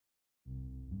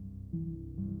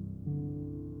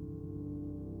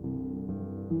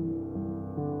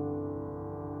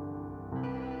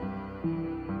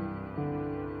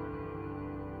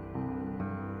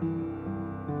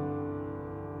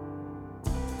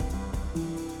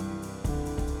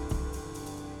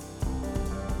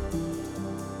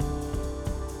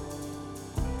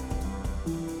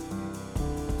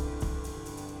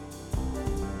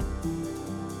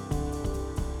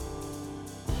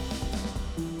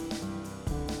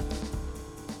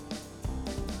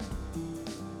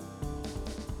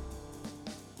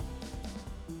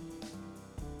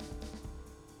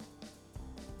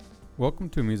Welcome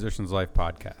to Musician's Life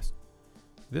podcast.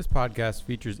 This podcast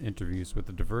features interviews with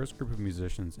a diverse group of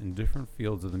musicians in different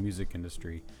fields of the music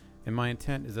industry, and my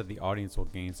intent is that the audience will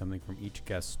gain something from each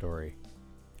guest's story.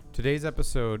 Today's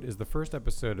episode is the first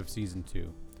episode of Season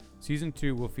 2. Season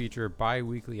 2 will feature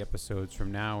bi-weekly episodes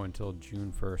from now until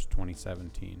June 1st,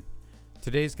 2017.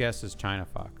 Today's guest is China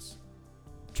Fox.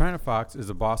 China Fox is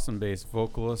a Boston-based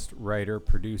vocalist, writer,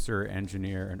 producer,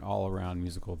 engineer, and all-around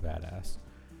musical badass.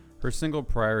 Her single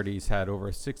Priorities had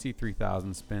over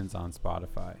 63,000 spins on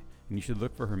Spotify, and you should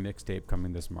look for her mixtape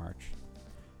coming this March.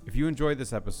 If you enjoyed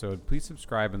this episode, please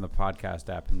subscribe in the podcast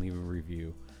app and leave a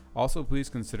review. Also, please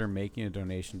consider making a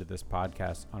donation to this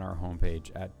podcast on our homepage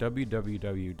at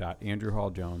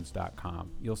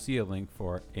www.andrewhalljones.com. You'll see a link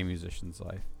for A Musician's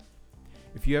Life.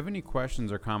 If you have any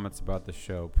questions or comments about the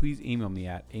show, please email me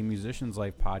at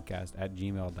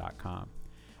amusicianslifepodcast@gmail.com.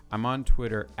 I'm on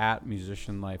Twitter at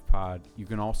musicianlifepod. You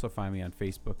can also find me on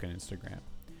Facebook and Instagram.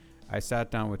 I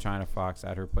sat down with China Fox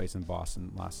at her place in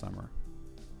Boston last summer.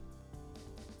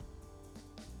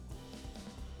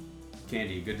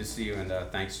 Candy, good to see you, and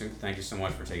thank you so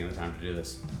much for taking the time to do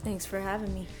this. Thanks for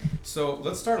having me. So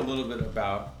let's talk a little bit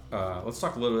about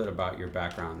your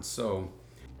background. So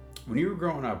when you were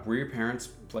growing up, were your parents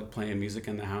playing music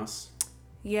in the house?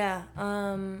 Yeah.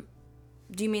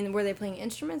 Do you mean were they playing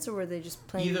instruments or were they just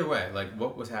playing? Either way,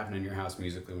 what was happening in your house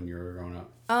musically when you were growing up?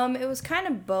 It was kind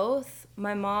of both.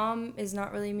 My mom is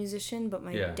not really a musician, but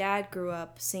my dad grew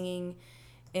up singing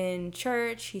in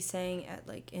church. He sang at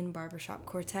in barbershop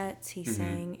quartets. He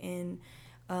sang in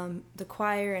the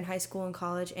choir in high school and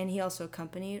college, and he also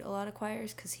accompanied a lot of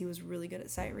choirs because he was really good at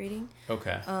sight reading.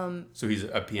 Okay. So he's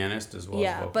a pianist as well.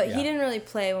 Yeah, but he didn't really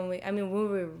play when we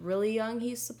were really young. He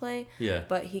used to play. Yeah.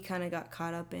 But he kind of got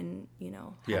caught up in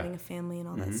having a family and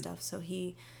all that stuff. So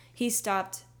he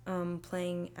stopped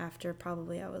playing after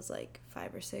probably I was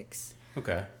 5 or 6.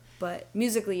 Okay. But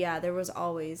musically, there was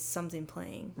always something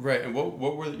playing. Right. And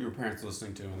what were your parents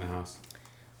listening to in the house?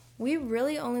 We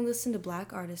really only listened to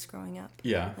black artists growing up.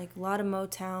 Yeah. A lot of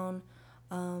Motown,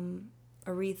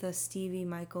 Aretha, Stevie,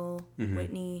 Michael,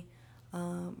 Whitney,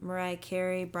 Mariah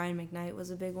Carey, Brian McKnight was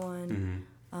a big one.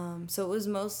 So it was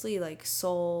mostly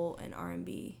soul and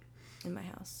R&B in my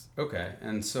house. Okay.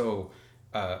 And so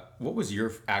what was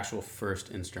your actual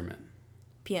first instrument?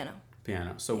 Piano.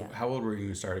 So how old were you when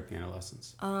you started piano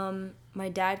lessons? My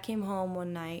dad came home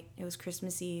one night. It was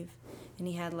Christmas Eve. And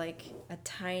he had a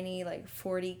tiny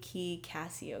 40-key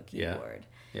Casio keyboard.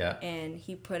 Yeah. And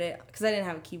he put it, because I didn't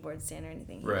have a keyboard stand or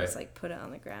anything. He just put it on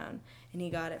the ground. And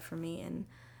he got it for me. And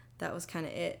that was kind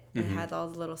of it. It had all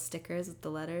the little stickers with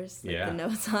the letters, the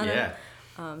notes on it.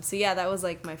 So that was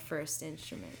my first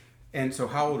instrument. And so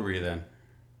how old were you then?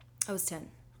 I was 10.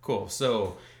 Cool.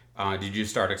 So did you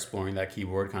start exploring that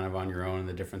keyboard kind of on your own and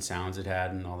the different sounds it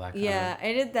had and all that kind of? Yeah,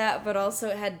 I did that, but also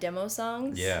it had demo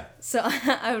songs. Yeah. So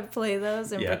I would play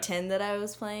those and pretend that I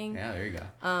was playing. Yeah, there you go.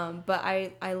 But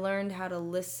I learned how to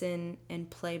listen and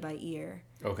play by ear.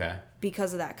 Okay.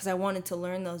 Because of that, because I wanted to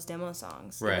learn those demo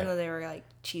songs, even though they were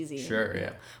cheesy. Sure,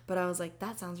 and, But I was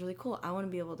that sounds really cool. I want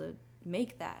to be able to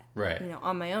make that,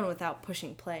 on my own without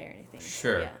pushing play or anything.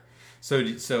 Sure. So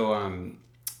yeah.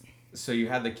 So you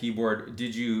had the keyboard.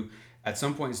 Did you at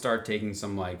some point start taking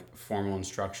some formal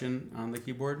instruction on the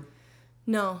keyboard?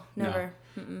 No, never.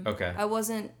 No. Okay. I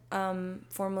wasn't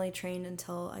formally trained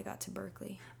until I got to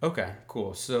Berklee. Okay,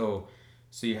 cool. So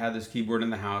you had this keyboard in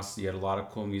the house. You had a lot of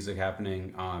cool music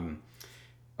happening.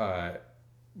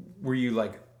 Were you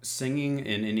singing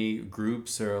in any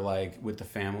groups or with the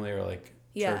family or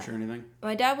church or anything?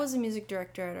 My dad was a music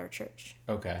director at our church.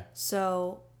 Okay.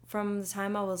 So from the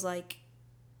time I was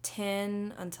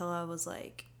 10 until I was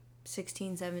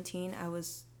 16, 17, I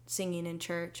was singing in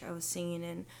church. I was singing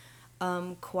in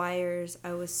choirs.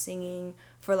 I was singing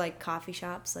for coffee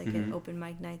shops, in open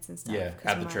mic nights and stuff. Yeah,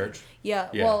 at the church? Yeah,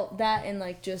 well, that and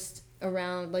just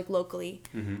around, locally.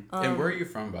 And where are you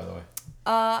from, by the way?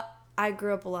 I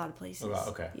grew up a lot of places. Oh, wow,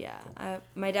 okay. Yeah. Cool.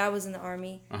 My dad was in the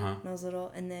Army when I was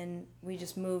little, and then we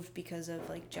just moved because of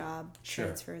job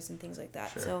transfers and things like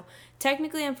that. Sure. So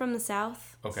technically I'm from the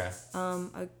South. Okay.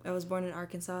 I was born in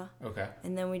Arkansas. Okay.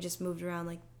 And then we just moved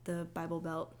around the Bible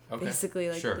Belt, basically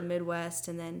the Midwest,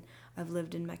 and then I've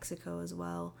lived in Mexico as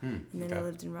well. And then I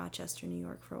lived in Rochester, New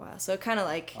York for a while. So kind of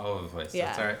all over the place. Yeah.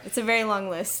 That's all right. It's a very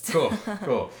long list.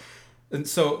 Cool. And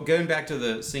so getting back to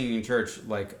the singing in church,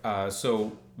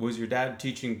 so was your dad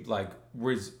teaching,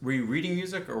 were you reading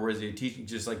music or was he teaching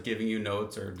just giving you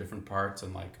notes or different parts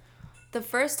and The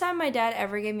first time my dad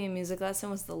ever gave me a music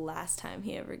lesson was the last time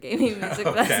he ever gave me a music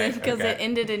lesson because it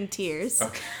ended in tears.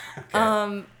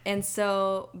 Okay. And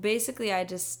so basically I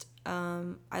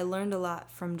I learned a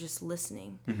lot from just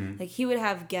listening. Mm-hmm. Like he would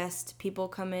have guest people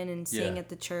come in and sing at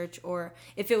the church, or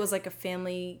if it was like a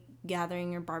family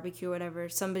gathering or barbecue or whatever,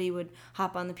 somebody would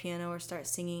hop on the piano or start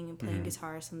singing and playing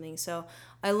guitar or something. So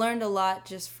I learned a lot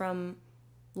just from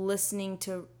listening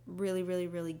to really, really,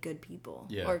 really good people,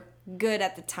 or good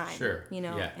at the time,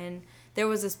 and there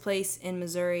was this place in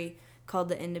Missouri called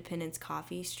the Independence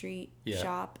Coffee Street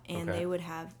Shop, and they would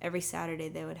have, every Saturday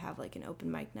they would have like an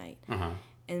open mic night.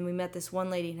 And we met this one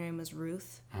lady, her name was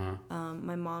Ruth.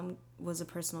 My mom was a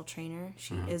personal trainer.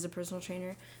 She is a personal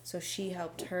trainer, so she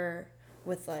helped her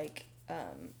with like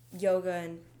yoga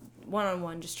and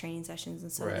one-on-one just training sessions.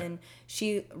 And so then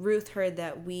Ruth heard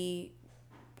that we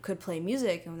could play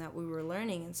music and that we were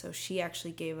learning, and so she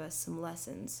actually gave us some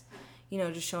lessons,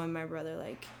 just showing my brother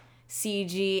like C,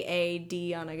 G, A,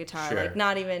 D on a guitar, like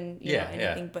not even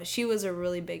anything. But she was a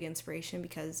really big inspiration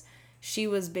because she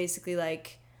was basically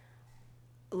like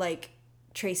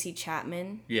Tracy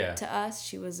Chapman to us.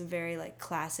 She was a very like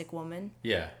classic woman.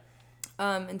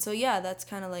 And so that's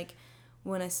kind of like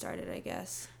when I started, I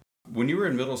guess. When you were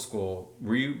in middle school,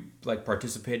 were you like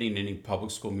participating in any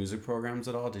public school music programs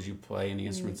at all? Did you play any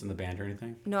instruments in the band or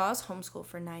anything? No, I was homeschooled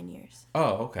for 9 years.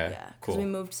 Oh, okay. Yeah, because we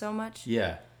moved so much.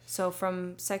 Yeah. So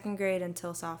from second grade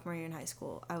until sophomore year in high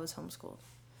school, I was homeschooled.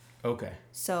 Okay.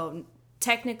 So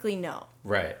technically, no.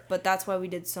 Right. But that's why we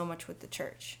did so much with the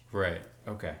church. Right.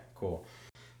 Okay, cool.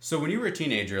 So when you were a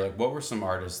teenager, like what were some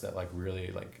artists that like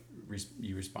really like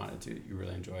you responded to, you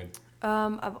really enjoyed?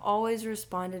 I've always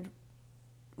resonated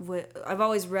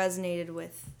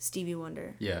with Stevie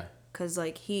Wonder. Yeah. Because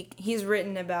like he's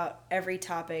written about every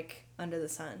topic under the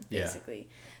sun, basically.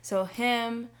 So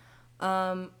him,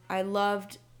 I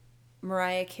loved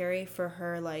Mariah Carey for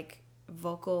her like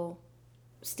vocal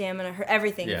stamina, her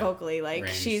everything vocally. Like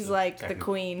range, she's like the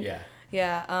queen. Yeah.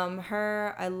 Yeah.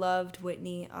 Her, I loved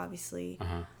Whitney, obviously.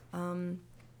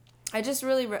 I just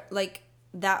really like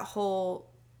that whole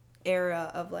era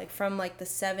of like from like the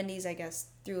 70s, I guess,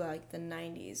 through like the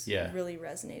 90s. Really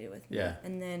resonated with me.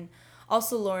 And then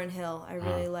also Lauryn Hill, I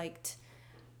really liked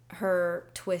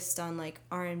her twist on like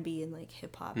R&B and like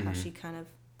hip hop, how she kind of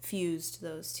fused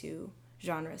those two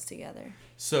genres together.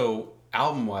 So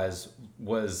album wise,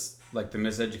 was like The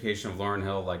Miseducation of Lauryn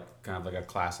Hill like kind of like a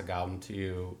classic album to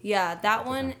you? Yeah, that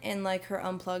one and like her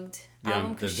Unplugged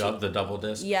album, the double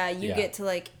disc. Yeah, you get to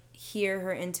like hear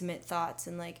her intimate thoughts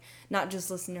and like not just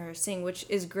listen to her sing, which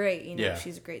is great,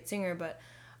 she's a great singer, but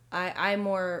I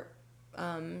more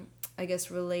I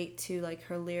guess relate to like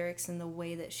her lyrics and the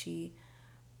way that she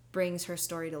brings her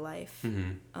story to life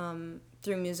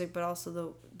through music, but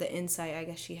also the insight I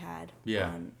guess she had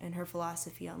and her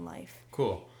philosophy on life.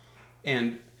 Cool.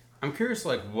 And I'm curious,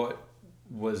 like, what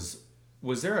was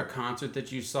there a concert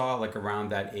that you saw like around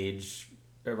that age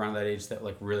that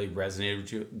like really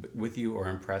resonated with you or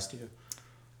impressed you?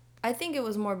 I think it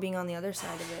was more being on the other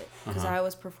side of it because I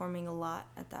was performing a lot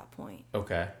at that point.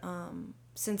 Okay.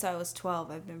 Since I was 12,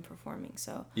 I've been performing.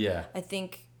 So I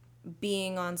think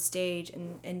being on stage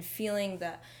and feeling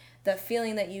that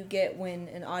feeling that you get when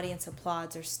an audience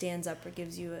applauds or stands up or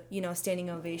gives you a standing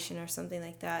ovation or something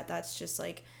like that, that's just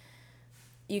like,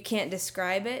 you can't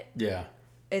describe it. Yeah.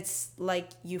 It's like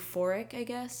euphoric, I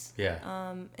guess.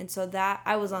 Yeah. And so that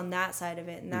I was on that side of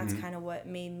it, and that's kind of what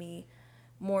made me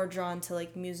more drawn to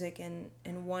like music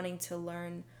and wanting to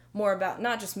learn more about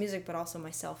not just music but also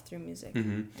myself through music. I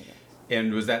guess.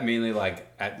 And was that mainly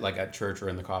like at church or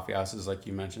in the coffee houses like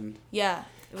you mentioned? Yeah,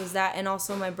 it was that, and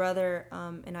also my brother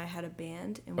and I had a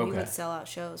band, and we would sell out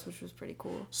shows, which was pretty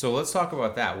cool. So let's talk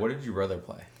about that. What did your brother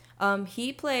play?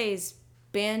 He plays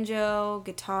banjo,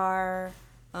 guitar.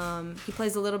 He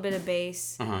plays a little bit of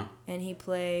bass, and he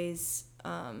plays.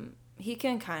 He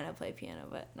can kind of play piano,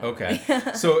 but not okay.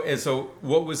 Really. so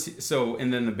what was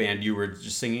and then the band, you were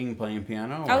just singing, playing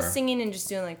piano? Or? I was singing and just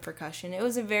doing like percussion. It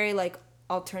was a very like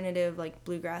alternative, like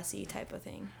bluegrassy type of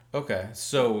thing. Okay,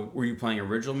 so were you playing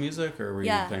original music or were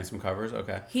you playing some covers?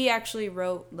 Okay. He actually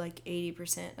wrote like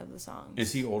 80% of the songs.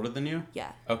 Is he older than you?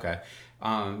 Yeah. Okay.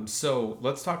 So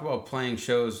let's talk about playing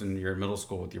shows in your middle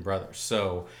school with your brother.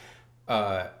 So,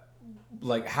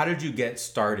 like, how did you get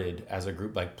started as a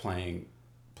group, like playing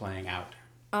out?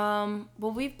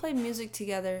 Well, we've played music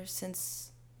together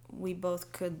since we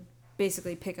both could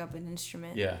basically pick up an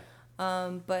instrument. Yeah.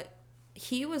 But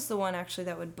he was the one actually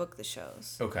that would book the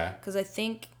shows. Okay. Because I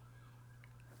think,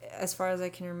 as far as I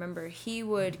can remember, he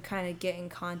would kind of get in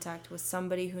contact with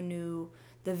somebody who knew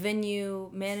the venue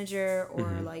manager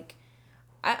or like,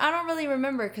 I don't really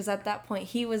remember because at that point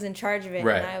he was in charge of it, and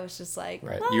I was just like,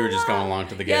 right. You were just going along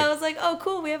to the gig. Yeah, I was like, oh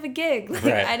cool, we have a gig. Like,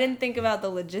 I didn't think about the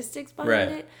logistics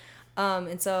behind it.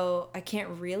 And so I can't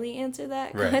really answer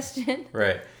that question.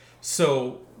 Right.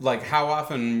 So, like, how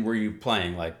often were you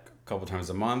playing? Like, a couple times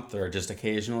a month or just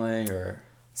occasionally, or?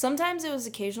 Sometimes it was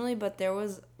occasionally, but there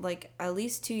was, like, at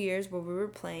least 2 years where we were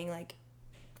playing, like,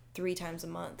 3 times a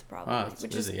month, probably.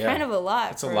 Which is kind of a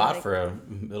lot. It's a lot for a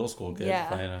middle school kid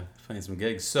playing some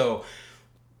gigs. So,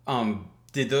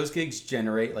 did those gigs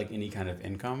generate, like, any kind of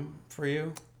income for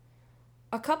you?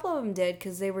 A couple of them did,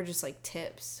 because they were just, like,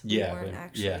 tips. We weren't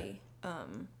actually...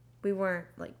 we weren't,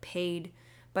 like, paid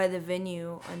by the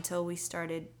venue until we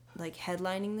started, like,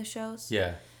 headlining the shows.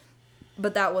 Yeah.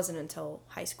 But that wasn't until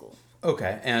high school.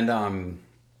 Okay. And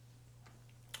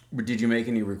did you make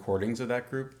any recordings of that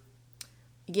group?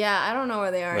 Yeah, I don't know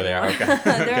where they are. Where they are?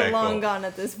 Okay. They're long gone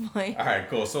at this point. All right,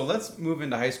 cool. So let's move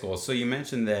into high school. So you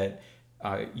mentioned that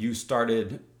you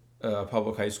started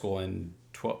public high school in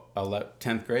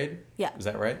 10th grade? Yeah. Is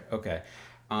that right? Okay.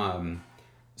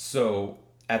 So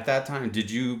at that time, did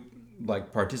you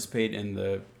like participate in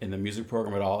the music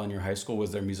program at all in your high school?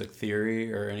 Was there music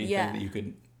theory or anything that you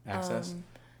could access?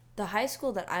 The high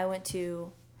school that I went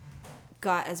to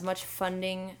got as much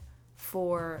funding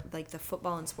for like the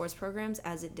football and sports programs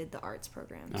as it did the arts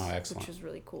programs. Oh, excellent. Which was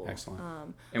really cool. Excellent.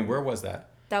 And where was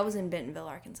that? That was in Bentonville,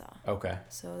 Arkansas. Okay.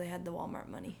 So they had the Walmart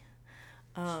money.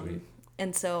 Sweet.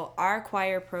 And so our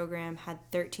choir program had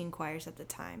 13 choirs at the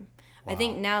time. Wow. I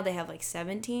think now they have like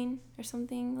 17 or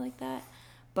something like that.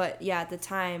 But yeah, at the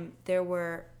time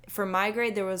for my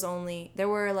grade, there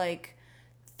were like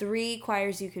 3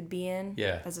 choirs you could be in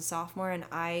as a sophomore. And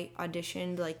I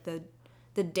auditioned like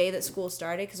the day that school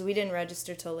started, because we didn't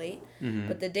register till late. Mm-hmm.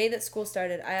 But the day that school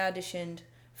started, I auditioned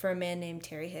for a man named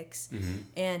Terry Hicks. Mm-hmm.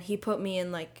 And he put me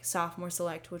in like sophomore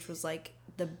select, which was like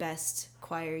the best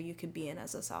choir you could be in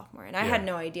as a sophomore. And I had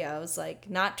no idea. I was like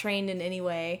not trained in any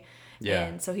way. Yeah.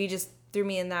 And so he just threw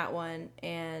me in that one.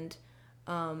 And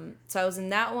so I was in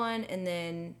that one, and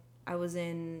then I was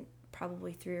in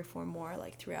probably 3 or 4 more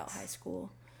like throughout high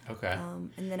school. Okay.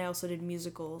 And then I also did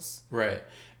musicals. Right.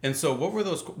 And so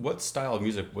what style of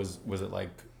music was it like?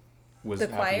 Was the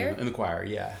choir? In the choir,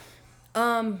 yeah.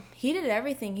 He did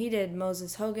everything. He did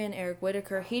Moses Hogan, Eric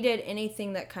Whitacre. He did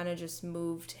anything that kind of just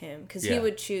moved him, because he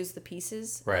would choose the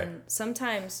pieces. Right. And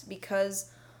sometimes,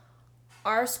 because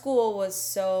our school was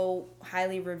so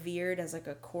highly revered as like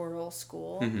a choral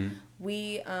school,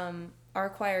 we our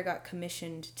choir got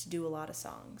commissioned to do a lot of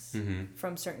songs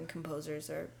from certain composers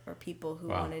or people who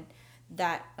wanted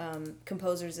that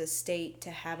composer's estate to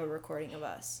have a recording of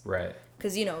us. Right.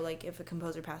 Because, like if a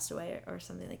composer passed away or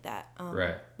something like that.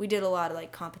 Right. We did a lot of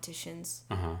like competitions,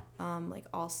 like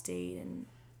All-State and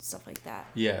stuff like that.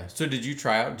 Yeah. So did you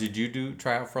try out? Did you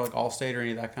try out for like All-State or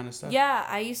any of that kind of stuff? Yeah,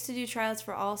 I used to do tryouts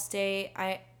for All-State.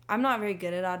 I'm not very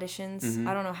good at auditions.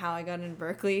 I don't know how I got in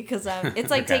Berklee, because it's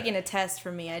like taking a test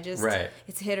for me. I just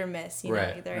it's hit or miss. You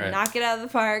know, either knock it out of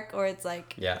the park or it's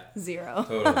like 0.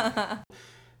 Totally.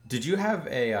 Did you have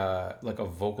a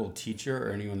vocal teacher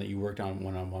or anyone that you worked on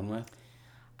one-on-one with?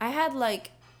 I had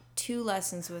like 2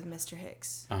 lessons with Mr.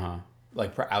 Hicks.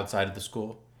 Like outside of the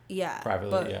school? Yeah.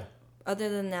 Privately, but other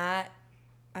than that,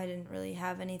 I didn't really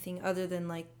have anything other than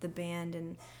like the band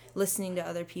and listening to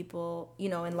other people,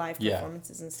 in live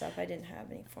performances and stuff. I didn't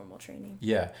have any formal training.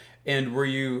 Yeah. And were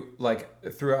you,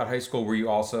 like, throughout high school, were you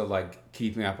also, like,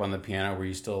 keeping up on the piano? Were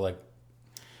you still, like,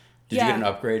 did you get an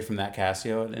upgrade from that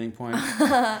Casio at any point?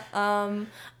 I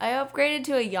upgraded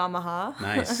to a Yamaha.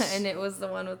 Nice. And it was the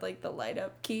one with, like, the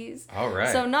light-up keys. All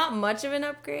right. So not much of an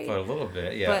upgrade. But a little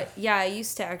bit, yeah. But, yeah, I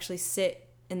used to actually sit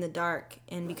in the dark,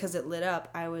 and because it lit up,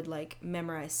 I would like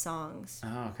memorize songs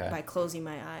by closing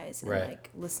my eyes and like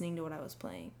listening to what I was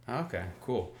playing. Okay,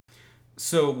 cool.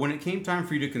 So when it came time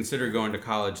for you to consider going to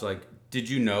college, like, did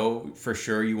you know for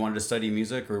sure you wanted to study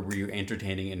music, or were you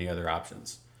entertaining any other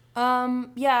options?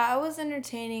 Yeah, I was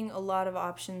entertaining a lot of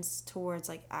options towards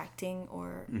like acting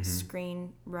or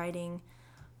screenwriting,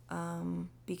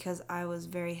 because I was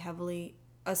very heavily,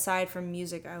 aside from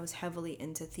music, I was heavily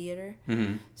into theater.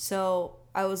 So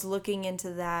I was looking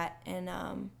into that, and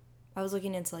I was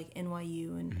looking into like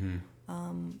NYU, and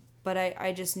but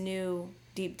I just knew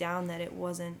deep down that it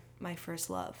wasn't my first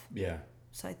love. Yeah.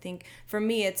 So I think for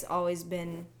me, it's always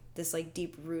been this like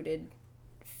deep rooted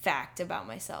fact about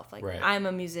myself. Like I'm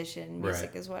a musician.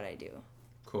 Music is what I do.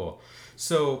 Cool.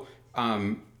 So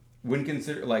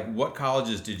what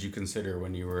colleges did you consider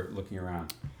when you were looking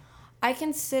around? I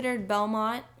considered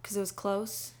Belmont because it was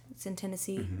close. It's in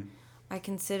Tennessee. I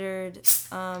considered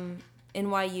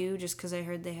NYU just because I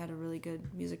heard they had a really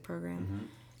good music program.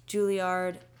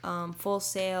 Juilliard, Full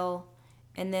Sail,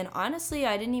 and then honestly,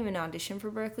 I didn't even audition for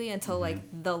Berklee until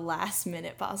like the last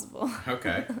minute possible.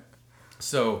 Okay.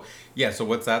 So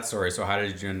what's that story? So how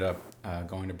did you end up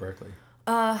going to Berklee?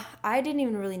 I didn't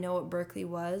even really know what Berklee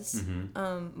was.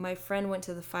 My friend went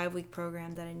to the 5-week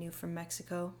program that I knew from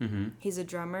Mexico. He's a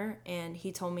drummer, and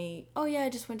he told me, oh yeah, I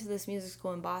just went to this music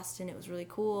school in Boston. It was really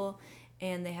cool,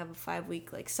 and they have a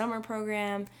 5-week like summer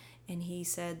program. And he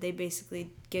said they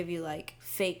basically give you like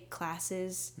fake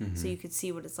classes so you could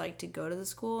see what it's like to go to the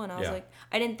school. And I was like,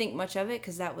 I didn't think much of it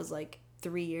because that was like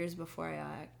 3 years before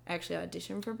I actually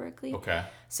auditioned for Berklee. Okay.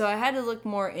 So I had to look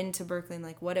more into Berklee and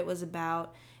like what it was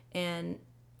about. And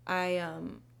I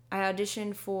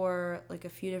auditioned for like a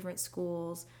few different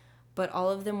schools, but all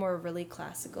of them were really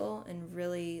classical and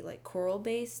really like choral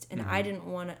based. And I didn't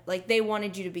want to, like, they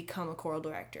wanted you to become a choral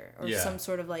director or some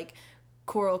sort of like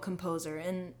choral composer.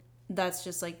 And that's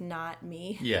just like not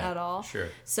me at all. Sure.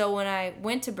 So when I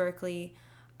went to Berklee,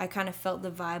 I kind of felt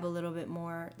the vibe a little bit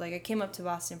more. Like I came up to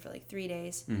Boston for like 3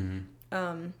 days. And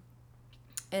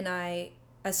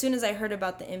as soon as I heard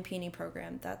about the MP&E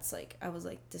program, that's like, I was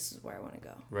like, this is where I want to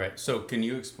go. Right. So can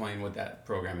you explain what that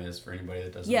program is for anybody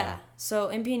that doesn't know? Yeah. So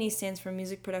MP&E stands for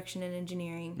Music Production and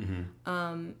Engineering.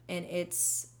 And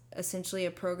it's essentially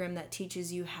a program that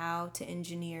teaches you how to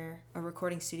engineer a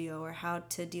recording studio or how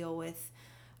to deal with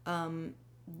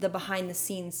the behind the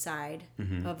scenes side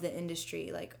of the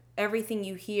industry. Like everything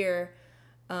you hear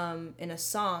in a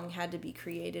song had to be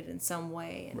created in some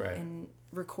way and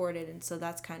recorded. And so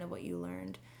that's kind of what you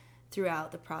learned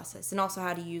throughout the process, and also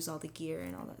how to use all the gear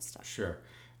and all that stuff. Sure.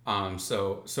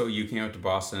 So you came out to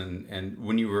Boston, and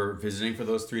when you were visiting for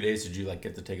those 3 days, did you like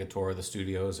get to take a tour of the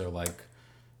studios or like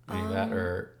any of that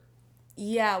or?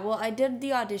 Yeah, well, I did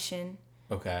the audition.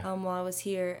 Okay. While I was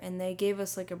here, and they gave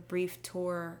us like a brief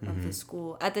tour of the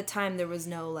school. At the time, there was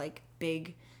no like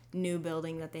big new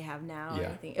building that they have now or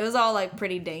anything. It was all like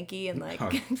pretty danky and like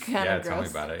kind of gross. Tell me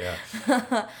about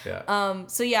it. Yeah.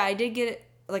 So yeah, I did get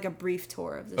like a brief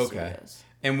tour of the studios.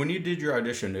 And when you did your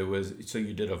audition, so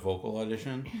you did a vocal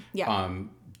audition. Yeah.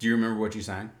 Do you remember what you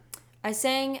sang? I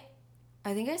think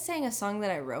I sang a song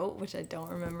that I wrote, which I don't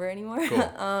remember anymore.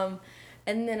 Cool.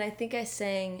 And then I think I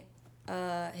sang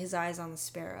His Eyes on the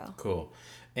Sparrow. Cool.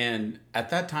 And at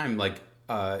that time, like,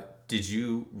 did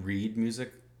you read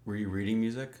music? Were you reading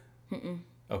music?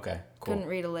 Okay, cool. Couldn't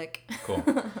read a lick. Cool.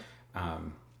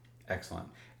 Excellent.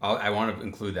 I want to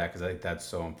include that because I think that's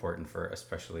so important for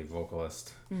especially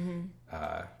vocalists.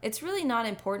 It's really not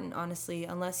important, honestly,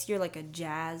 unless you're like a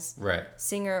jazz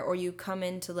singer or you come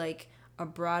into like a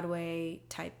Broadway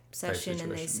type session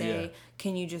and they say,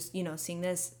 can you just, sing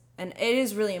this? And it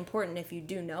is really important if you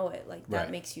do know it. Like that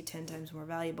makes you 10 times more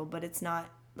valuable, but it's not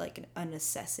like a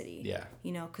necessity. Yeah.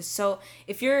 Because so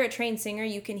if you're a trained singer,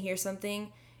 you can hear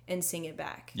something and sing it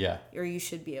back. Yeah. Or you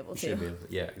should be able to.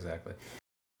 Yeah, exactly.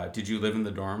 Did you live in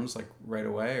the dorms like right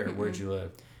away, or where'd you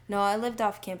live? No, I lived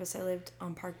off campus. I lived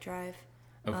on Park Drive.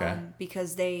 Okay.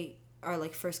 Because they are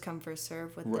like first come, first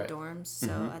serve with the dorms.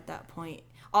 So at that point,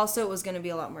 also it was going to be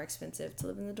a lot more expensive to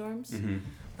live in the dorms.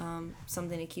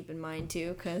 Something to keep in mind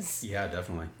too, because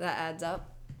definitely that adds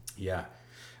up. Yeah.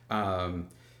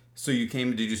 So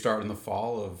did you start in the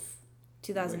fall of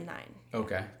 2009?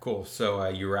 Okay, cool. So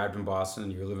you arrived in Boston.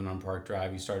 You were living on Park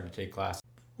Drive. You started to take classes.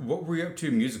 What were you up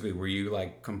to musically? Were you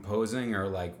like composing or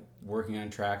like working on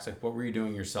tracks? Like what were you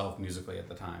doing yourself musically at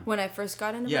the time? When I first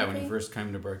got into Berklee? Yeah, when you first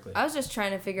came to Berklee. I was just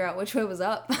trying to figure out which way was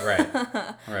up.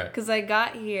 Right. Because I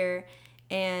got here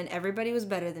and everybody was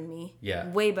better than me. Yeah.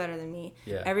 Way better than me.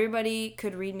 Yeah. Everybody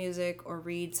could read music or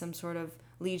read some sort of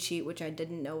lead sheet, which I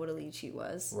didn't know what a lead sheet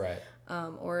was. Right.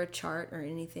 Or a chart or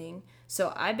anything.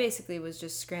 So I basically was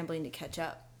just scrambling to catch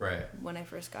up. Right. When I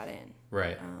first got in.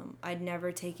 Right. I'd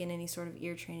never taken any sort of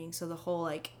ear training, so the whole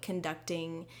like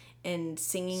conducting and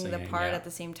singing the part at the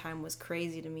same time was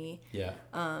crazy to me. Yeah.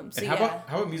 So how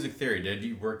about music theory? Did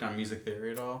you work on music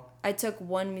theory at all? I took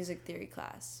one music theory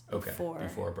class before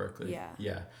Berklee. Yeah.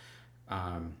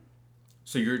 Yeah.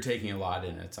 So you're taking a lot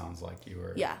in, it sounds like you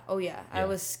were. Yeah. Oh, yeah. I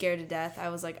was scared to death. I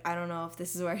was like, I don't know if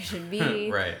this is where I should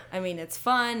be. Right. I mean, it's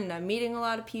fun, and I'm meeting a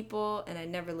lot of people, and I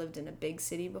never lived in a big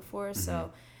city before,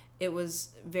 so it was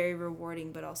very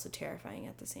rewarding, but also terrifying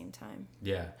at the same time.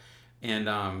 Yeah. And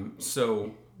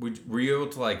so were you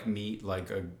able to, like, meet,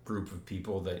 like, a group of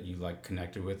people that you, like,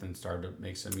 connected with and started to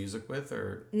make some music with,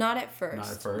 or? Not at first.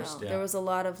 Not at first, no. Yeah. There was a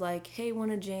lot of, like, hey,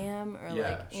 want to jam? Or,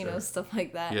 you know, stuff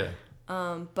like that. Yeah.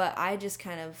 But I just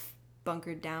kind of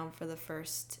bunkered down for the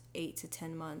first 8 to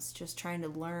 10 months, just trying to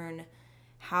learn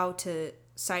how to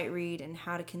sight read and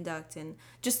how to conduct and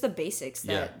just the basics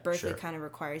that Berklee kind of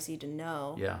requires you to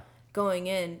know going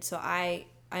in. So I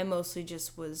mostly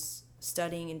just was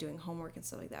studying and doing homework and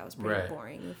stuff like that was pretty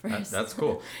boring at first. That's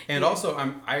cool. And also,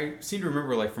 I seem to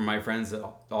remember, like, from my friends that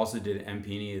also did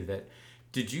MP&E, that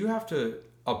did you have to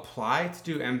apply to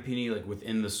do MP&E, like,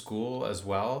 within the school as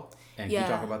well? And can you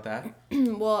talk about that?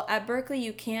 Well, at Berklee,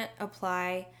 you can't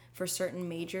apply for certain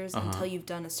majors until you've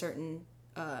done a certain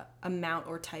amount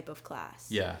or type of class.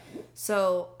 Yeah.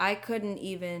 So I couldn't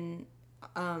even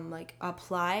like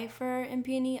apply for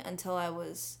MP&E until I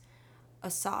was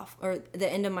or the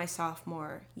end of my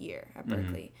sophomore year at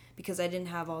Berklee, because I didn't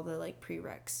have all the like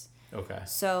prereqs. Okay.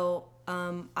 So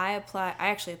I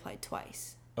actually applied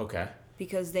twice. Okay.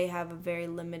 Because they have a very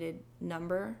limited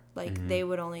number. Like they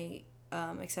would only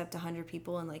accept 100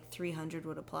 people, and like 300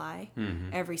 would apply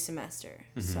every semester.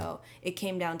 So it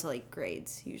came down to like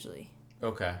grades usually.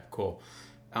 Okay, cool.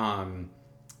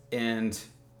 And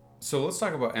so let's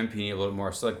talk about MP&E a little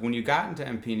more. So like when you got into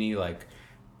MP&E, like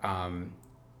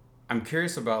I'm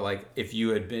curious about like if you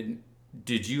had been,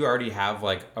 did you already have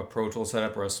like a Pro Tool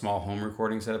setup or a small home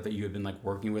recording setup that you had been like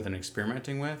working with and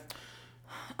experimenting with?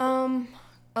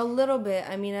 A little bit.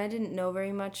 I mean, I didn't know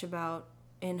very much about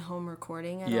in-home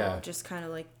recording at all. Just kind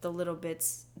of like the little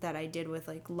bits that I did with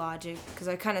like Logic, because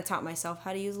I kind of taught myself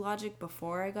how to use Logic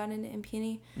before I got into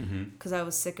MP&E, because I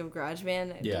was sick of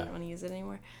GarageBand. I didn't want to use it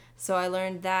anymore. So I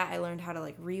learned that. I learned how to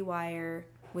like rewire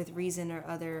with Reason or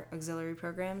other auxiliary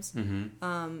programs.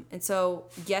 And so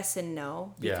yes and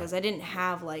no, because I didn't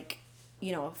have like,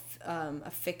 you know,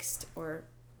 a fixed or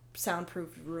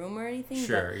soundproof room or anything.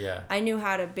 Sure, but I knew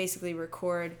how to basically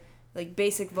record like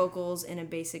basic vocals in a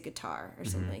basic guitar or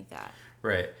something like that.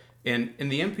 Right. And in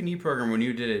the MP&E program, when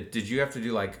you did it, did you have to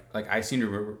do like I seem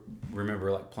to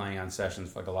remember like playing on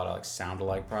sessions for like a lot of like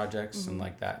sound-alike projects and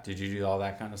like that. Did you do all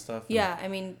that kind of stuff? Yeah, I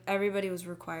mean, everybody was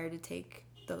required to take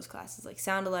those classes, like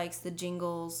sound-alikes, the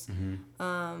jingles,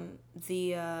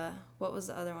 the what was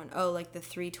the other one? Oh, like the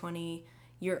 320,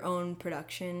 your own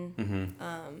production,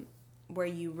 where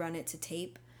you run it to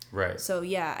tape. Right. So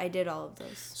yeah, I did all of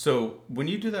those. So when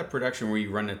you do that production where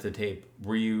you run it to tape,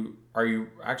 are you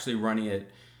actually running it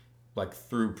like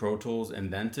through Pro Tools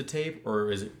and then to tape,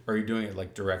 or are you doing it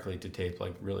like directly to tape,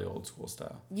 like really old school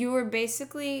style? You were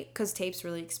basically, because tape's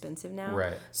really expensive now.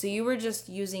 Right. So you were just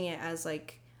using it as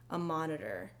like a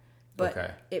monitor,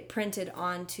 but it printed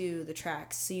onto the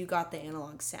tracks, so you got the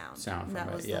analog sound. And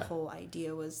that was the whole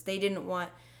idea. Was they didn't want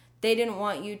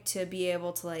you to be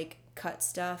able to like cut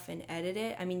stuff and edit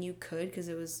it. I mean, you could, because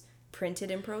it was printed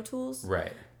in Pro Tools.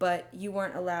 Right. But you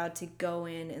weren't allowed to go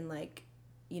in and like,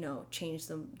 you know, change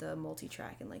the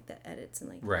multi-track and like the edits and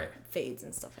like fades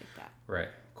and stuff like that. Right.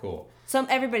 Cool.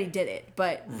 Everybody did it,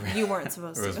 but you weren't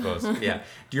supposed to. Yeah.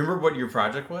 Do you remember what your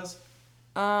project was?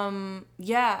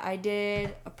 Yeah, I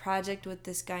did a project with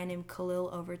this guy named Khalil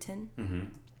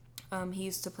Overton. He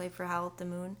used to play for Howl at the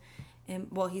Moon, and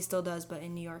well, he still does, but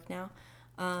in New York now.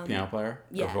 Piano player?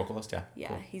 Yeah. Or vocalist? Yeah. Yeah,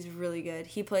 cool. He's really good.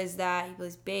 He plays that. He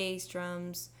plays bass,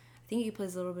 drums. I think he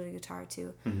plays a little bit of guitar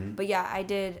too. But yeah,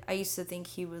 I used to think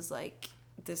he was like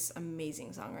this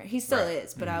amazing songwriter. He still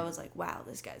is, but I was like, wow,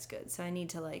 this guy's good. So I need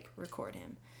to like record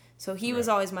him. So he was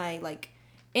always my like,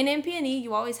 in MP&E,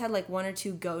 you always had like one or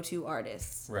two go-to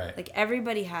artists. Right. Like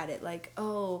everybody had it. Like,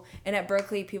 oh, and at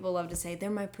Berklee, people love to say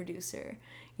they're my producer,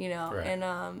 you know? Right.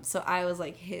 And so I was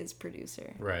like his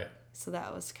producer. Right. So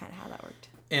that was kind of how that worked.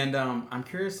 And I'm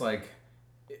curious, like,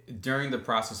 during the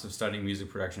process of studying music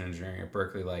production engineering at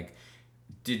Berklee, like,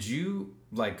 did you,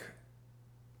 like,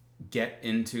 get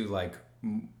into, like,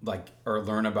 or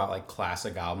learn about, like,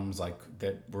 classic albums, like,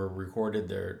 that were recorded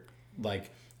there?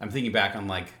 Like, I'm thinking back on,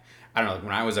 like, I don't know, like,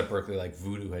 when I was at Berklee, like,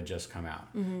 Voodoo had just come out.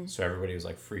 So everybody was,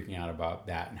 like, freaking out about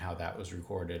that and how that was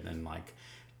recorded and, like,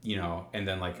 you know, and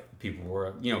then, like, people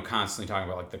were, you know, constantly talking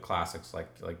about, like, the classics, like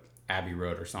Abbey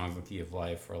Road or Songs in the Key of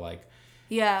Life or, like,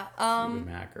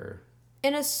 Mac or...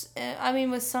 I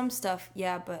mean, with some stuff,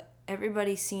 yeah, but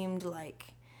everybody seemed like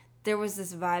there was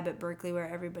this vibe at Berklee where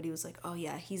everybody was like, oh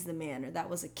yeah, he's the man, or that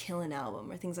was a killing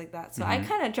album, or things like that. So I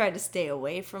kind of tried to stay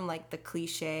away from like the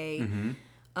cliche.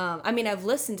 I mean, I've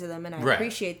listened to them and I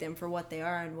appreciate them for what they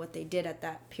are and what they did at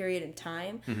that period in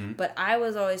time. But I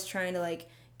was always trying to like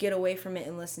get away from it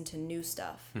and listen to new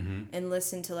stuff and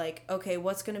listen to like, okay,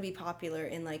 what's going to be popular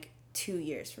in like 2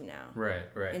 years from now? Right.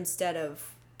 Instead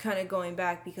of kind of going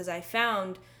back, because I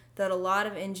found that a lot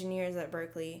of engineers at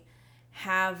Berklee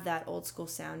have that old school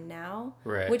sound now,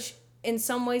 which in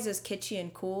some ways is kitschy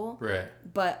and cool,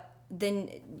 but then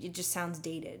it just sounds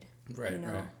dated. You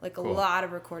know, like cool. A lot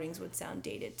of recordings would sound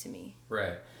dated to me.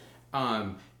 Right.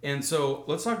 And so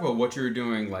let's talk about what you're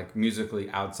doing like musically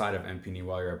outside of MP&E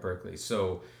while you're at Berklee.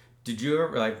 So Did you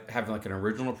ever like have like an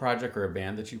original project or a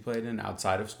band that you played in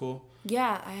outside of school?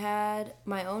 Yeah, I had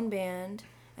my own band,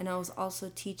 and I was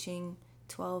also teaching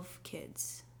 12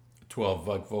 kids. 12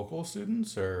 like vocal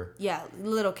students or? Yeah,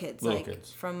 little kids. Little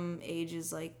kids. From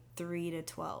ages like 3 to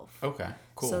 12. Okay,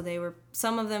 cool. So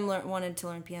some of them wanted to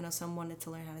learn piano, some wanted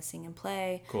to learn how to sing and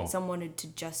play. Cool. Some wanted to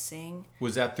just sing.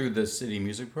 Was that through the city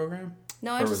music program?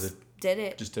 No, I just did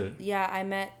it. Just did it? Yeah, I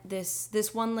met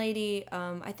this one lady.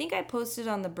 I think I posted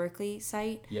on the Berkeley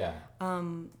site. Yeah.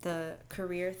 The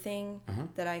career thing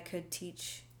that I could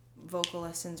teach vocal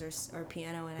lessons or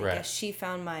piano, and I guess she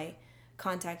found my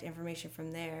contact information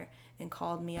from there and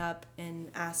called me up and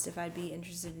asked if I'd be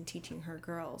interested in teaching her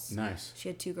girls. Nice. She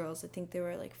had 2 girls. I think they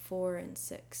were like 4 and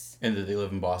 6. And did they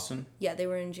live in Boston? Yeah, they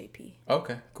were in JP.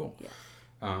 Okay, cool.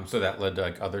 Yeah. So that led to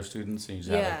like other students? And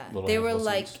you had, like, they were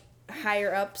like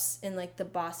higher ups in like the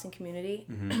Boston community.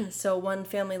 So one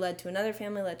family led to another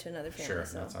family, led to another family. Sure,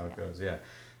 so, that's how it goes. Yeah,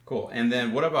 cool. And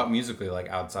then what about musically, like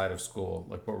outside of school?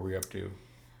 Like what were you up to?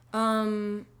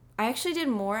 I actually did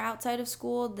more outside of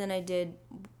school than I did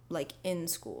like in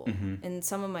school, and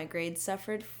some of my grades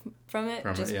suffered from it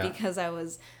because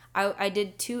I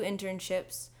did 2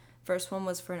 internships. First one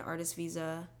was for an artist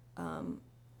visa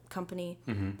company.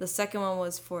 The second one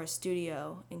was for a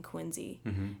studio in Quincy,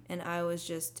 and I was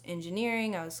just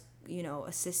engineering. I was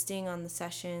assisting on the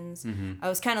sessions. I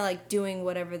was kind of like doing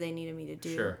whatever they needed me to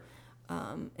do. Sure.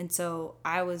 And so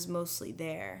I was mostly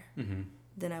there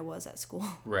than I was at school.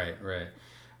 Right.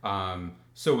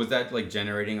 So was that like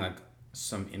generating like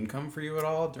some income for you at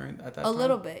all at that time? A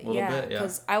little bit, yeah.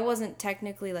 Because I wasn't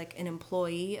technically like an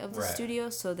employee of the studio,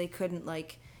 so they couldn't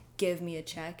like give me a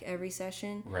check every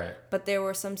session. Right. But there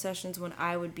were some sessions when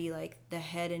I would be like the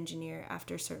head engineer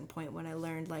after a certain point, when I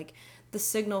learned like the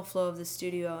signal flow of the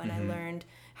studio, and I learned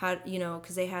how,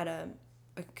 because they had a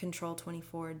Control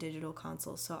 24 digital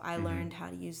console, so I learned how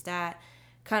to use that,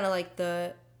 kind of like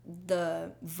the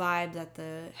vibe that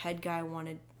the head guy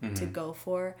wanted to go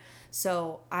for.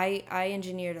 So I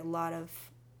engineered a lot of,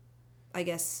 I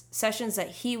guess, sessions that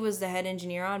he was the head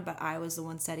engineer on, but I was the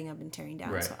one setting up and tearing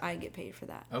down. So I get paid for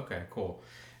that. Okay, cool.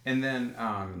 And then,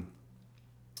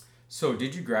 so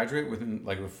did you graduate within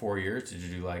like with 4 years? Did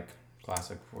you do like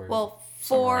classic 4 years? Well,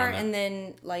 4 and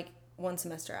then like 1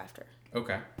 semester after.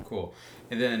 Okay, cool.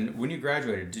 And then when you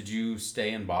graduated, did you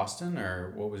stay in Boston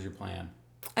or what was your plan?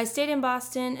 I stayed in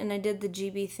Boston and I did the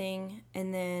GB thing,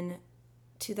 and then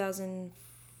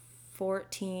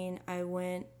 2014 I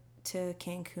went to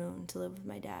Cancun to live with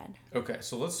my dad. Okay,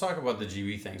 so let's talk about the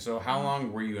GB thing. So how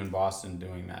long were you in Boston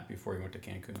doing that before you went to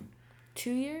Cancun?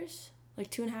 2 years,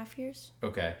 like 2.5 years.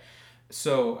 Okay,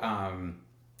 so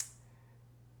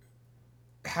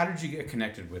how did you get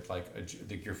connected with like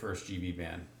your first GB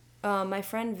band? My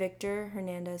friend Victor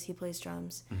Hernandez, he plays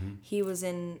drums. He was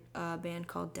in a band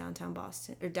called Downtown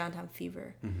Boston, or Downtown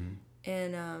Fever.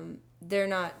 And they're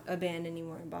not a band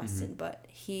anymore in Boston, but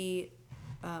he,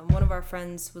 one of our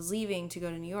friends was leaving to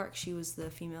go to New York. She was the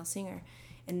female singer,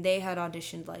 and they had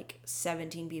auditioned like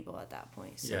 17 people at that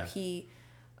point. So he,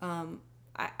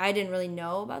 I didn't really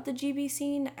know about the GB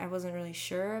scene. I wasn't really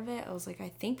sure of it. I was like, I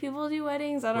think people do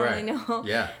weddings. I don't really know.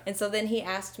 Yeah. And so then he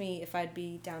asked me if I'd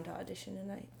be down to audition,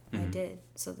 and I did.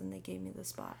 So then they gave me the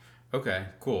spot. Okay,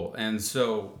 cool. And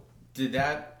so did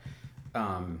that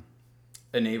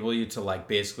enable you to like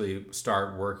basically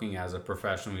start working as a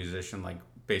professional musician like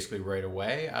basically right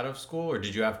away out of school, or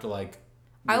did you have to like...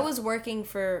 I was working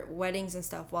for weddings and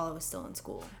stuff while I was still in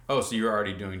school. Oh, so you were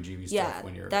already doing GB stuff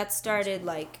when you were... Yeah, that started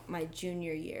like my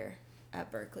junior year at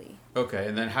Berkeley. Okay,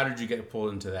 and then how did you get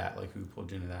pulled into that? Like, who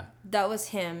pulled you into that? That was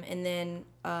him, and then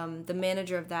the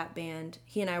manager of that band,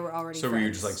 he and I were already friends. So were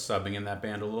you just like subbing in that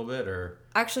band a little bit, or?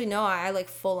 Actually, no, I like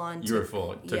full on. You were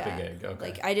took the gig, okay.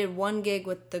 Like I did one gig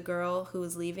with the girl who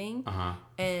was leaving,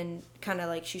 and kind of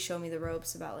like she showed me the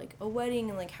ropes about like a wedding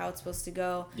and like how it's supposed to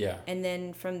go. Yeah. And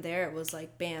then from there it was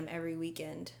like bam, every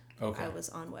weekend. Okay. I was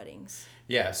on weddings.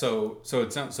 Yeah, so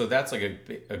it sounds, so that's like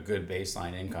a good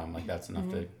baseline income. Like that's enough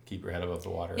to keep your head above the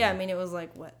water. Yeah, I mean it was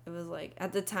like what? It was like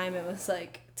at the time it was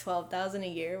like $12,000 a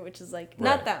year, which is like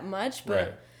not that much,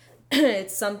 but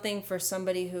it's something for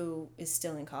somebody who is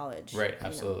still in college. Right,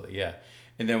 absolutely. Yeah.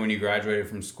 And then when you graduated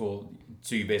from school,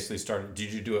 so you basically started,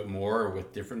 did you do it more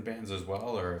with different bands as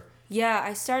well, or? Yeah,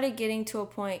 I started getting to a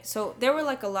point. So there were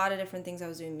like a lot of different things I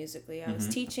was doing musically. I was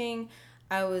teaching,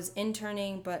 I was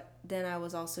interning, but then I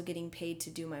was also getting paid to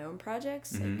do my own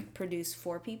projects, like produce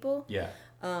for people. Yeah.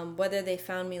 Whether they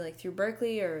found me like through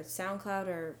Berkeley or SoundCloud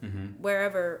or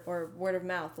wherever, or word of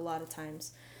mouth a lot of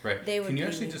times. Right. They would Can you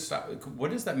actually just stop? What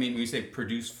does that mean when you say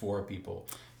produce for people?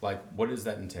 Like, what does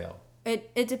that entail?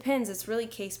 It depends. It's really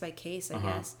case by case, I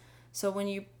guess. So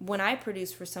when I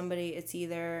produce for somebody, it's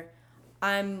either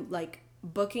I'm like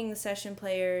booking the session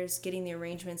players, getting the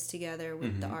arrangements together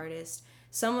with the artist.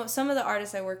 Some of the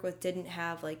artists I work with didn't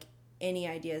have like any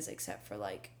ideas except for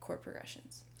like chord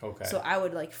progressions. Okay. So I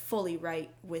would like fully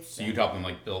write with them. So you'd help them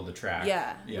like build the track.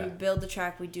 Yeah. We build the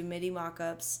track. We do MIDI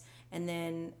mock-ups. And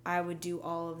then I would do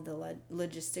all of the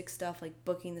logistic stuff, like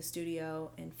booking the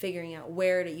studio and figuring out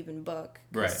where to even book.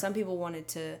 Right. Some people wanted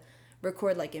to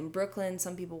record like in Brooklyn.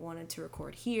 Some people wanted to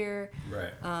record here.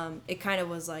 Right. It kind of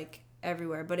was like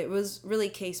everywhere, but it was really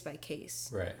case by case.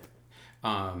 Right.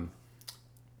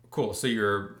 Cool. So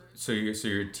you're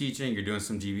teaching. You're doing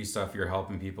some GB stuff. You're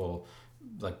helping people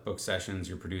like book sessions.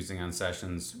 You're producing on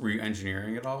sessions. Were you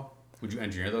engineering at all? Would you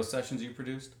engineer those sessions you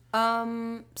produced?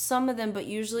 Some of them, but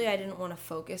usually I didn't want to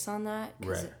focus on that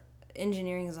because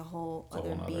engineering is a whole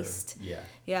other beast.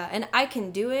 Yeah, and I can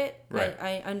do it. Right.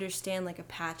 I understand like a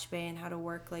patch bay and how to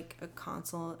work like a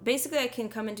console. Basically, I can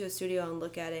come into a studio and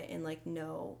look at it and like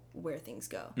know where things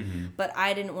go. Mm-hmm. But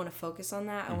I didn't want to focus on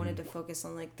that. I wanted to focus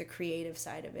on like the creative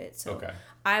side of it. So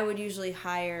I would usually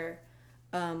hire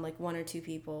like one or two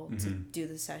people to do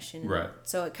the session. Right.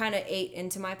 So it kind of ate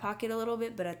into my pocket a little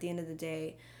bit, but at the end of the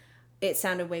day, it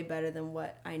sounded way better than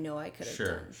what I know I could have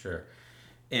done. Sure.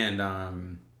 And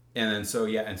then so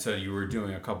you were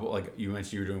doing a couple, like you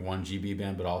mentioned you were doing one GB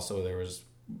band, but also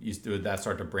did that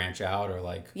start to branch out or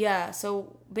like? Yeah.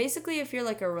 So basically if you're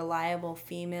like a reliable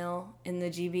female in the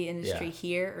GB industry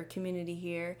here or community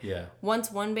here, once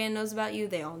one band knows about you,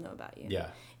 they all know about you. Yeah.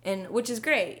 And which is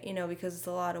great, because it's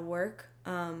a lot of work.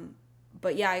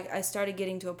 But yeah, I started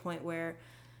getting to a point where,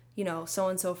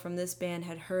 so-and-so from this band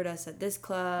had heard us at this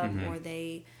club or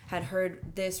they had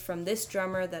heard this from this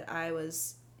drummer that I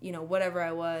was, whatever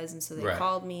I was. And so they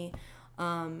called me.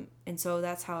 And so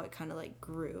that's how it kind of like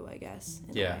grew, I guess.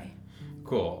 In a way.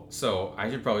 Cool. So I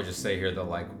should probably just say here that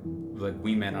like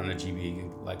we met on a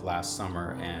GB like last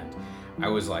summer and I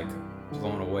was like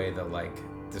blown away that like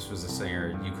this was a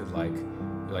singer you could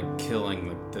like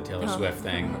killing the Taylor Swift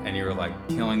thing and you were like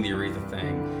killing the Aretha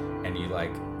thing and you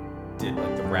like did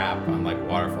like the rap on like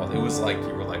Waterfalls. It was like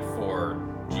you were like 4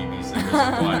 GB singers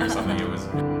in one or something. It was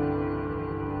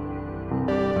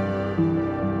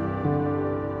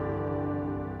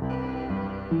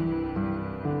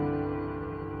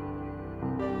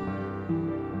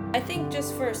I think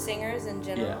just for singers in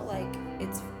general, like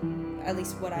it's at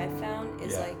least what I've found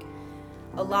is like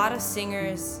a lot of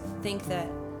singers think that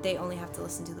they only have to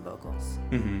listen to the vocals.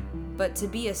 Mm-hmm. But to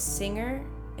be a singer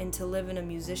and to live in a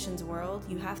musician's world,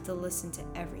 you have to listen to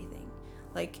everything.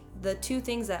 Like the two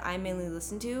things that I mainly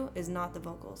listen to is not the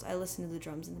vocals. I listen to the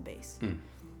drums and the bass.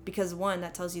 Because one,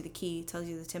 that tells you the key, tells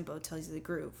you the tempo, tells you the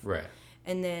groove. Right.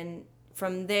 And then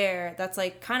from there, that's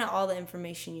like kind of all the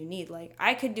information you need. Like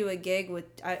I could do a gig with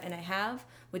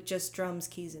just drums,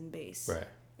 keys, and bass. Right.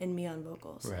 And me on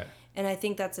vocals. Right. And I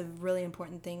think that's a really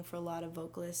important thing for a lot of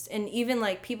vocalists. And even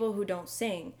like people who don't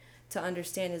sing to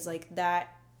understand is like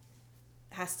that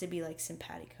has to be like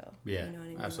simpatico. Yeah, you know what I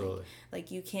mean? absolutely.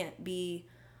 Like you can't be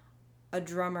a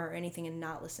drummer or anything and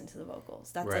not listen to the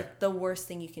vocals. That's like the worst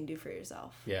thing you can do for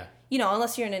yourself. Yeah.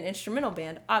 Unless you're in an instrumental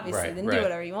band, obviously, then do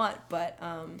whatever you want. But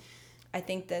I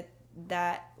think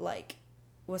that like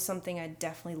was something I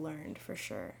definitely learned for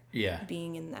sure. Yeah.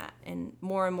 Being in that. And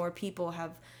more people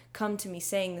have come to me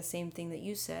saying the same thing that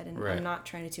you said. And I'm not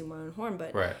trying to toot my own horn,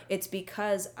 but it's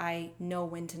because I know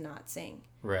when to not sing.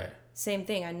 Right. Same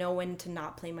thing. I know when to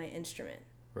not play my instrument.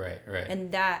 Right.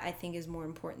 And that I think is more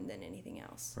important than anything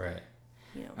else. Right.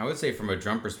 I would say from a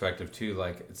drum perspective too,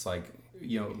 like it's like,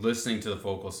 listening to the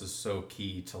vocals is so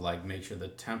key to like make sure the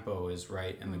tempo is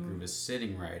right and the groove is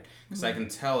sitting right. Because I can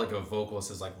tell like a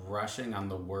vocalist is like rushing on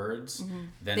the words.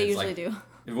 Then they it's usually like, do.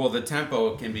 Well, the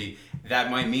tempo can be, that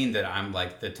might mean that I'm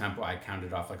like the tempo, I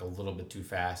counted off like a little bit too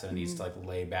fast and it needs to like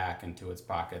lay back into its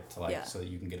pocket to like, so that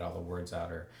you can get all the words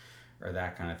out or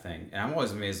that kind of thing. And I'm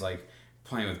always amazed, like,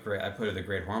 playing with I played with a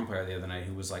great horn player the other night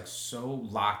who was like so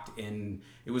locked in.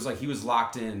 It was like he was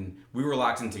locked in. We were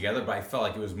locked in together, but I felt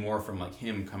like it was more from like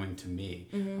him coming to me.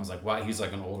 I was like, wow, he's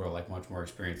like an older, like much more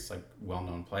experienced, like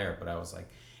well-known player. But I was like,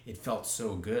 it felt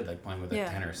so good, like playing with a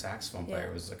tenor saxophone player.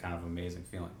 It was a kind of amazing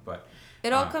feeling. But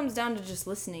it all comes down to just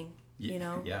listening.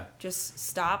 Just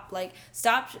stop.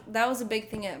 That was a big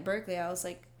thing at Berklee. I was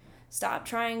like, stop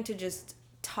trying to just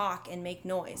talk and make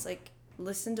noise. Like,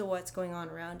 listen to what's going on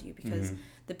around you, because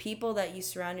the people that you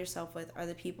surround yourself with are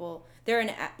the people,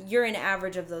 you're an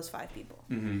average of those 5 people.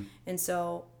 And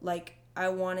so like I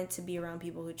wanted to be around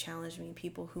people who challenged me,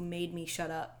 people who made me shut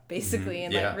up basically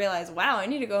and like realize, wow, I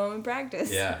need to go home and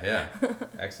practice.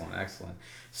 Excellent.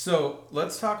 So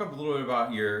let's talk a little bit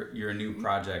about your new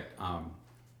project.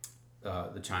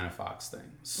 the China Fox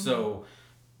thing. So,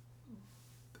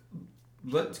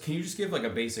 can you just give like a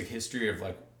basic history of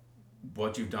like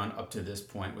what you've done up to this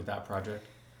point with that project?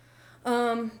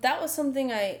 That was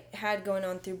something I had going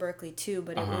on through Berklee too,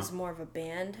 but it was more of a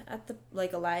band at a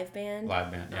live band.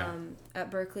 Live band, yeah. At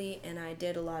Berklee, and I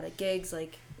did a lot of gigs,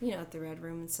 like, at the Red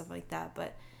Room and stuff like that.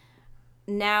 But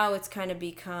now it's kind of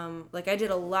become, like, I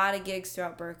did a lot of gigs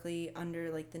throughout Berklee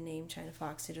under, like, the name China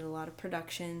Fox. I did a lot of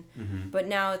production. But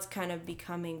now it's kind of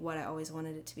becoming what I always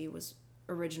wanted it to be, was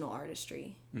original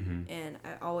artistry. And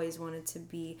I always wanted to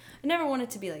be, I never wanted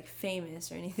to be like famous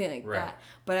or anything like that,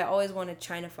 but I always wanted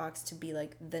China Fox to be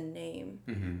like the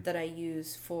name that I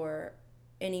use for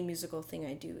any musical thing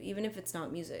I do, even if it's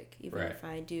not music, even if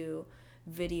I do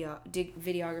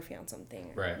videography on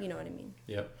something, you know what I mean?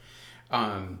 Yep.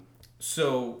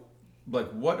 So like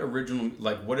what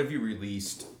have you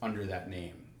released under that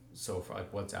name so far?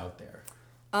 Like what's out there?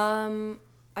 I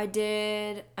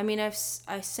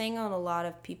sang on a lot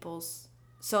of people's.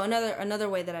 So another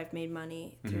way that I've made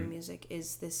money through music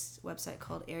is this website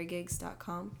called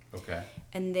airgigs.com. Okay.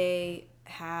 And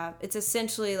it's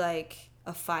essentially like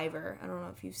a Fiverr. I don't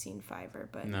know if you've seen Fiverr,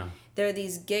 but there are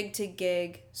these gig to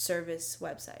gig service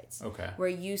websites. Okay. Where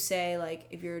you say, like,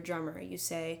 if you're a drummer, you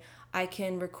say, I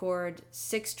can record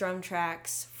 6 drum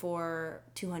tracks for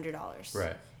 $200.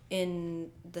 Right. In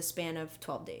the span of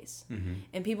 12 days.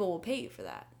 And people will pay you for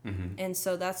that. And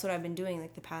so that's what I've been doing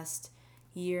like the past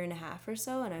year and a half or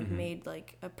so, and I've made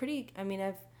like I've made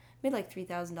like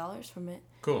 $3,000 from it.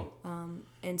 Cool.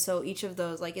 And so each of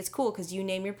those, like, it's cool because you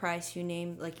name your price, you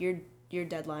name like your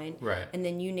deadline, right, and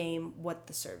then you name what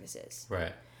the service is,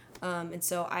 right. And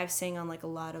so I've sang on like a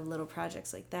lot of little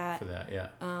projects like that. For that, yeah.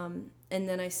 And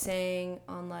then I sang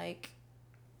on like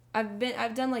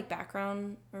I've done like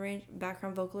background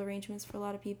vocal arrangements for a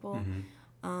lot of people.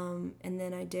 And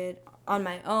then I did on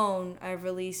my own. I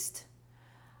released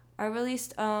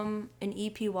an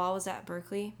EP while I was at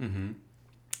Berklee.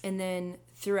 And then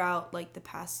throughout like the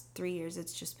past 3 years,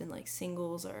 it's just been like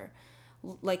singles or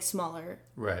like smaller,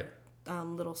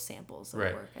 little samples of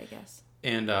work, I guess.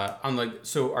 And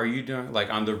are you doing like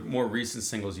on the more recent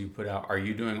singles you put out? Do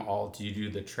you do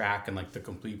the track and like the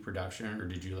complete production, or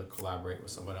did you like collaborate with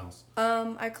someone else?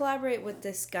 I collaborate with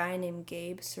this guy named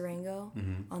Gabe Serengo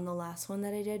on the last one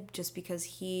that I did, just because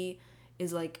he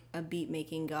is like a beat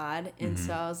making god, and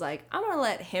so I was like, I'm gonna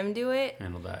let him do it.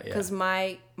 Handle that, yeah. Because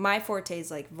my forte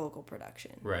is like vocal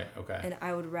production. Right. Okay. And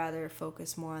I would rather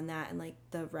focus more on that and like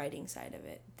the writing side of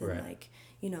it than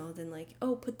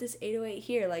put this 808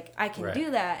 here. Like I can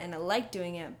do that and I like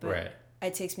doing it, but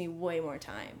it takes me way more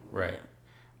time. Right.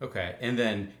 Okay. And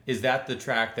then is that the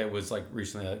track that was like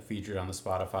recently like featured on the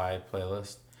Spotify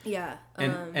playlist? Yeah.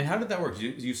 And how did that work?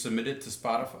 You submit it to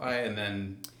Spotify and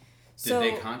then did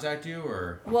they contact you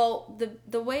or? Well,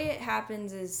 the way it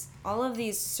happens is all of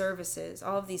these services,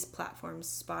 all of these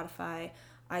platforms, Spotify,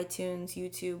 iTunes,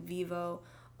 YouTube, Vivo,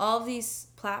 all of these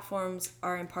platforms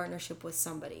are in partnership with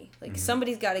somebody. Like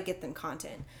somebody's got to get them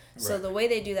content. So the way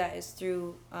they do that is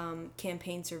through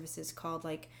campaign services called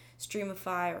like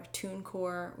Streamify or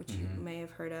TuneCore, which you may have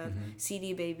heard of,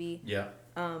 CD Baby. Yeah.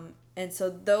 And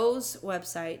so those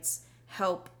websites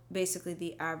help basically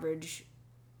the average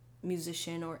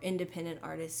musician or independent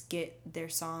artist get their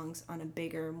songs on a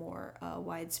bigger, more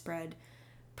widespread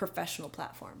professional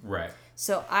platform. Right.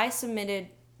 So I submitted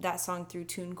that song through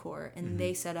TuneCore, and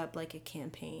they set up like a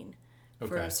campaign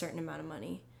for a certain amount of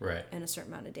money, and a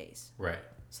certain amount of days. Right.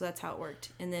 So that's how it worked.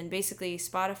 And then basically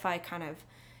Spotify kind of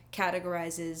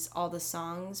categorizes all the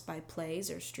songs by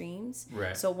plays or streams.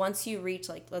 Right. So once you reach,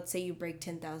 like, let's say you break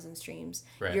 10,000 streams,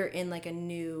 you're in like a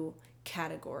new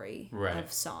category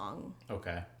of song.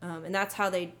 Okay. And that's how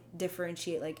they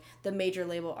differentiate like the major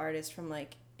label artists from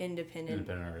like independent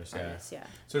artists. Yeah.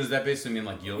 So does that basically mean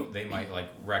like they might like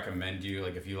recommend you,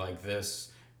 like if you like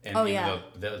this, and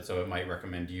so it might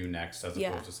recommend you next as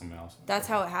opposed to someone else? That's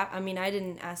how it happened. I mean, I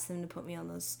didn't ask them to put me on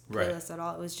those playlists at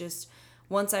all. It was just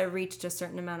once I reached a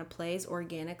certain amount of plays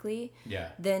organically,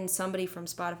 then somebody from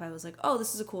Spotify was like, oh,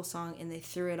 this is a cool song, and they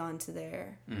threw it onto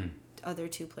their other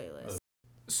 2 playlists.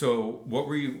 So what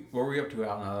were you up to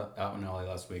out in LA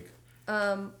last week?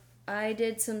 I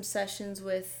did some sessions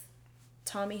with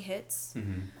Tommy Hits,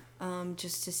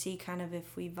 just to see kind of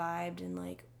if we vibed and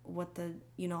like what the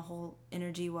whole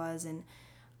energy was, and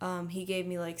he gave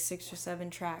me like 6 or 7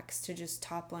 tracks to just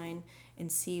top line and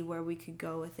see where we could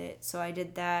go with it. So I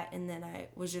did that, and then I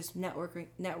was just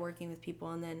networking with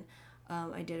people, and then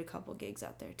I did a couple gigs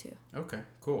out there too. Okay,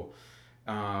 cool.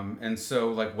 And so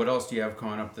like what else do you have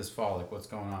coming up this fall? Like what's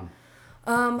going on?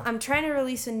 I'm trying to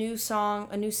release a new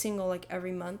single like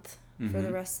every month. for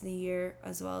the rest of the year,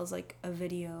 as well as like a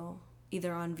video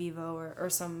either on Vivo or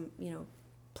some,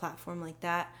 platform like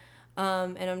that.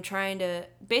 And I'm trying to,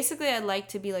 basically I'd like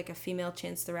to be like a female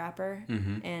Chance the Rapper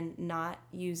and not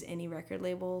use any record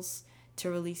labels to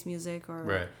release music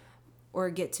or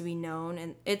get to be known.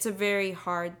 And it's a very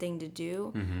hard thing to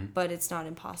do, but it's not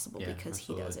impossible because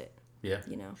absolutely. He does it. Yeah,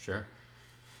 sure.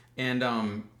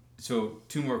 And so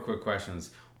 2 more quick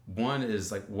questions. One is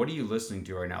like, what are you listening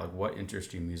to right now? Like, what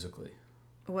interests you musically?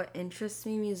 What interests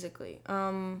me musically?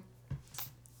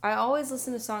 I always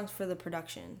listen to songs for the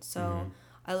production. So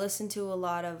I listen to a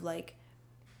lot of like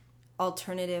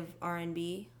alternative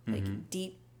R&B, like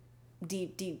deep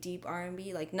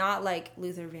R&B, like not like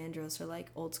Luther Vandross or like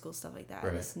old school stuff like that.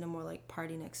 Right. I listen to more like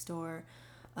Party Next Door,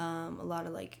 a lot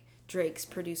of like Drake's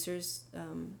producers,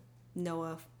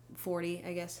 Noah 40,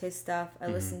 I guess, his stuff. I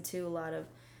listen to a lot of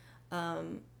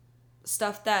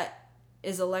stuff that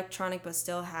is electronic but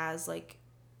still has like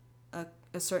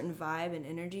a certain vibe and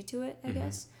energy to it, I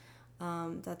guess.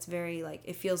 That's very like,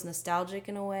 it feels nostalgic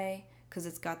in a way because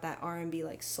it's got that R&B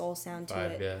like soul sound to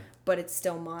it, but it's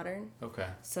still modern. Okay.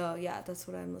 So yeah, that's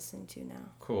what I'm listening to now.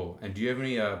 Cool. And do you have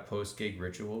any post-gig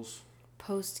rituals?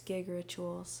 Post-gig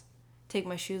rituals. Take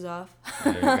my shoes off.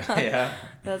 There you go. Yeah.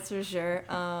 That's for sure.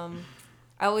 I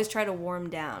always try to warm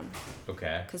down.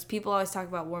 Okay. Because people always talk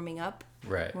about warming up.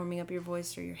 Right. Warming up your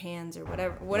voice or your hands or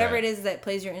whatever it is that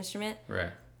plays your instrument.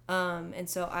 Right. And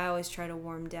so I always try to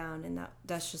warm down, and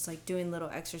that's just like doing little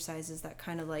exercises that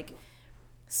kind of like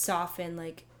soften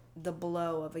like the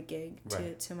blow of a gig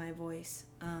to my voice.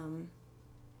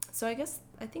 So I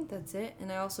think that's it.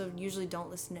 And I also usually don't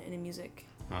listen to any music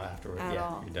afterwards. At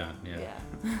all. You're done. Yeah.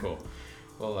 Cool.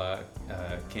 Well,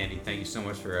 Candy, thank you so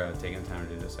much for taking the time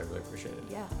to do this. I really appreciate it.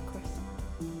 Yeah, of course.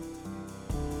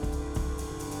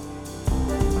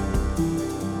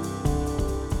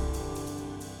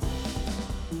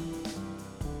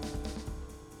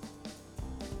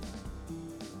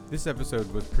 This episode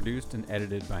was produced and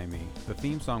edited by me. The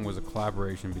theme song was a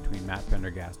collaboration between Matt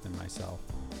Pendergast and myself.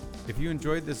 If you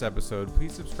enjoyed this episode,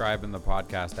 please subscribe in the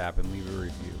podcast app and leave a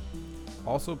review.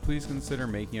 Also, please consider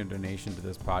making a donation to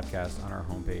this podcast on our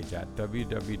homepage at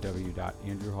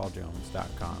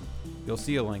www.andrewhalljones.com. You'll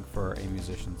see a link for A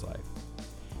Musician's Life.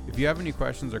 If you have any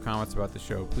questions or comments about the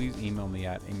show, please email me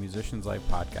at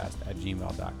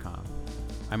amusicianslifepodcast@gmail.com.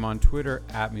 I'm on Twitter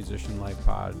at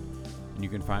musicianlifepod, and you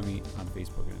can find me on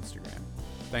Facebook and Instagram.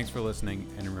 Thanks for listening,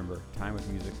 and remember, time with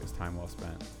music is time well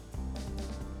spent.